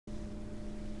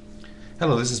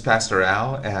Hello, this is Pastor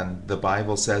Al, and the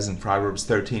Bible says in Proverbs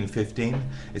 13:15,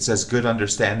 it says, "Good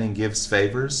understanding gives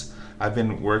favors." I've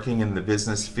been working in the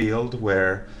business field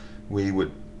where we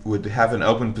would have an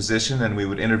open position and we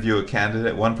would interview a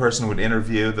candidate. One person would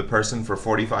interview the person for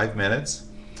 45 minutes,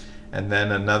 and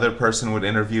then another person would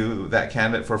interview that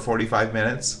candidate for 45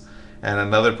 minutes, and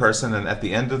another person, and at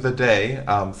the end of the day,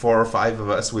 four or five of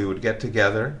us, we would get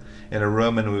together in a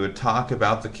room and we would talk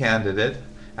about the candidate.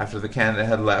 After the candidate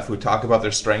had left, we'd talk about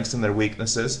their strengths and their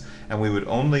weaknesses, and we would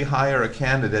only hire a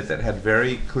candidate that had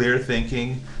very clear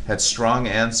thinking, had strong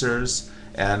answers,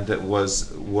 and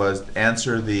was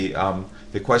answer the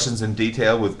questions in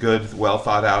detail with good, well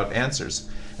thought out answers.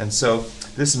 And so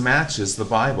this matches the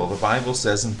Bible. The Bible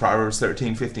says in Proverbs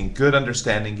 13:15, "Good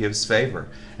understanding gives favor."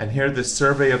 And here this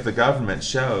survey of the government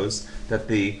shows that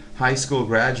the high school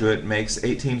graduate makes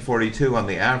 1842 on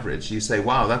the average. You say,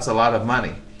 wow, that's a lot of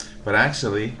money. But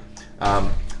actually,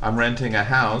 I'm renting a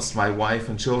house. My wife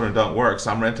and children don't work, so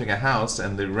I'm renting a house,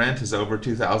 and the rent is over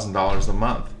 $2,000 a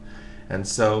month. And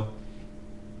so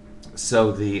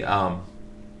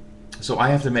I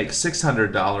have to make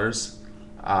 $600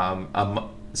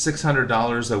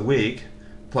 $600 a week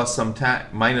plus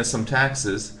minus some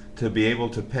taxes to be able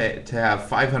to have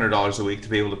 $500 a week to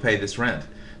be able to pay this rent.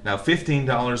 Now,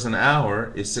 $15 an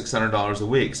hour is $600 a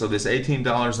week, so this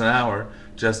 $18 an hour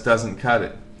just doesn't cut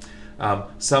it.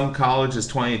 Some college is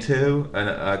 22, and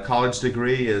a college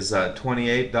degree is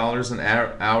 $28 an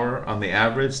hour on the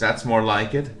average. That's more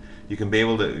like it. You can be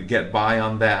able to get by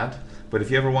on that. But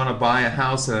if you ever want to buy a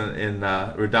house in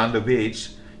Redondo Beach,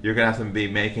 you're going to have to be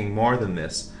making more than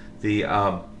this.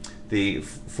 The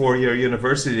four-year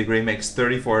university degree makes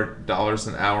 $34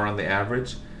 an hour on the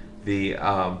average.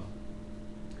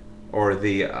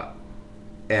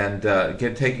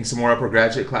 Taking some more upper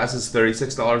graduate classes,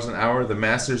 $36 an hour. The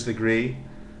master's degree,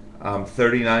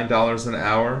 $39 an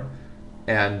hour.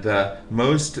 And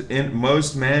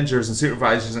most managers and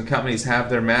supervisors and companies have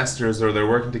their masters, or they're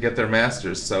working to get their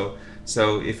masters.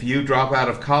 So if you drop out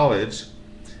of college,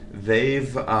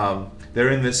 they're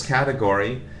in this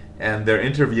category, and they're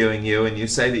interviewing you, and you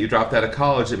say that you dropped out of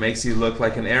college. It makes you look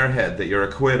like an airhead, that you're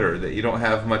a quitter, that you don't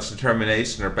have much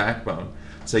determination or backbone.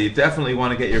 So you definitely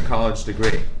want to get your college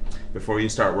degree before you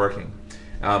start working.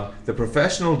 The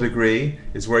professional degree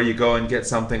is where you go and get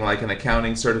something like an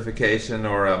accounting certification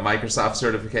or a Microsoft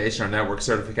certification or network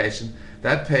certification.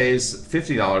 That pays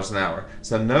 $50 an hour.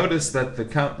 So notice that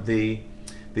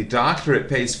the doctorate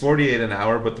pays $48 an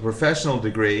hour, but the professional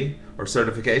degree or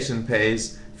certification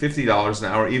pays $50 an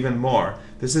hour, even more.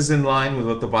 This is in line with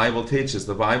what the Bible teaches.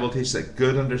 The Bible teaches that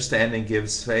good understanding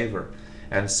gives favor.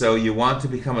 And so you want to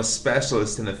become a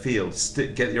specialist in a field.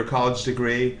 Get your college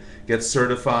degree, get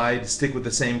certified, stick with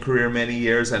the same career many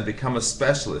years, and become a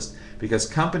specialist. Because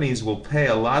companies will pay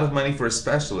a lot of money for a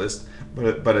specialist,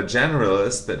 but a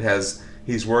generalist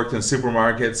he's worked in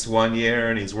supermarkets 1 year,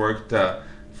 and he's worked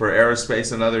for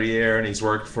aerospace another year, and he's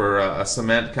worked for a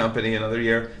cement company another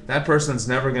year, that person's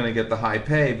never going to get the high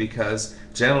pay, because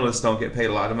generalists don't get paid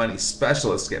a lot of money.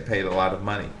 Specialists get paid a lot of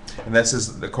money. And this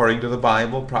is according to the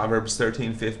Bible, Proverbs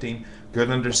 13:15, good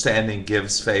understanding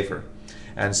gives favor.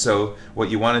 And so what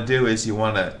you want to do is you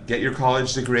want to get your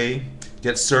college degree,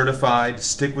 get certified,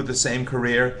 stick with the same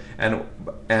career, and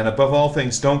above all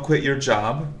things, don't quit your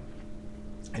job.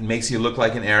 It makes you look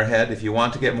like an airhead. If you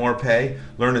want to get more pay,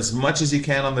 learn as much as you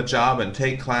can on the job and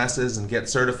take classes and get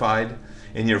certified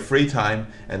in your free time,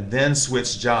 and then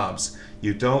switch jobs.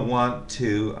 You don't want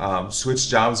to switch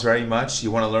jobs very much.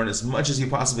 You want to learn as much as you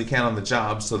possibly can on the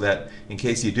job, so that in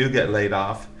case you do get laid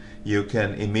off, you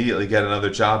can immediately get another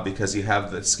job because you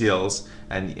have the skills,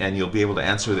 and you'll be able to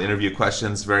answer the interview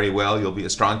questions very well. You'll be a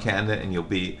strong candidate, and you'll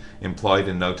be employed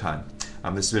in no time.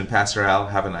 This has been Pastor Al.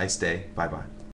 Have a nice day. Bye-bye.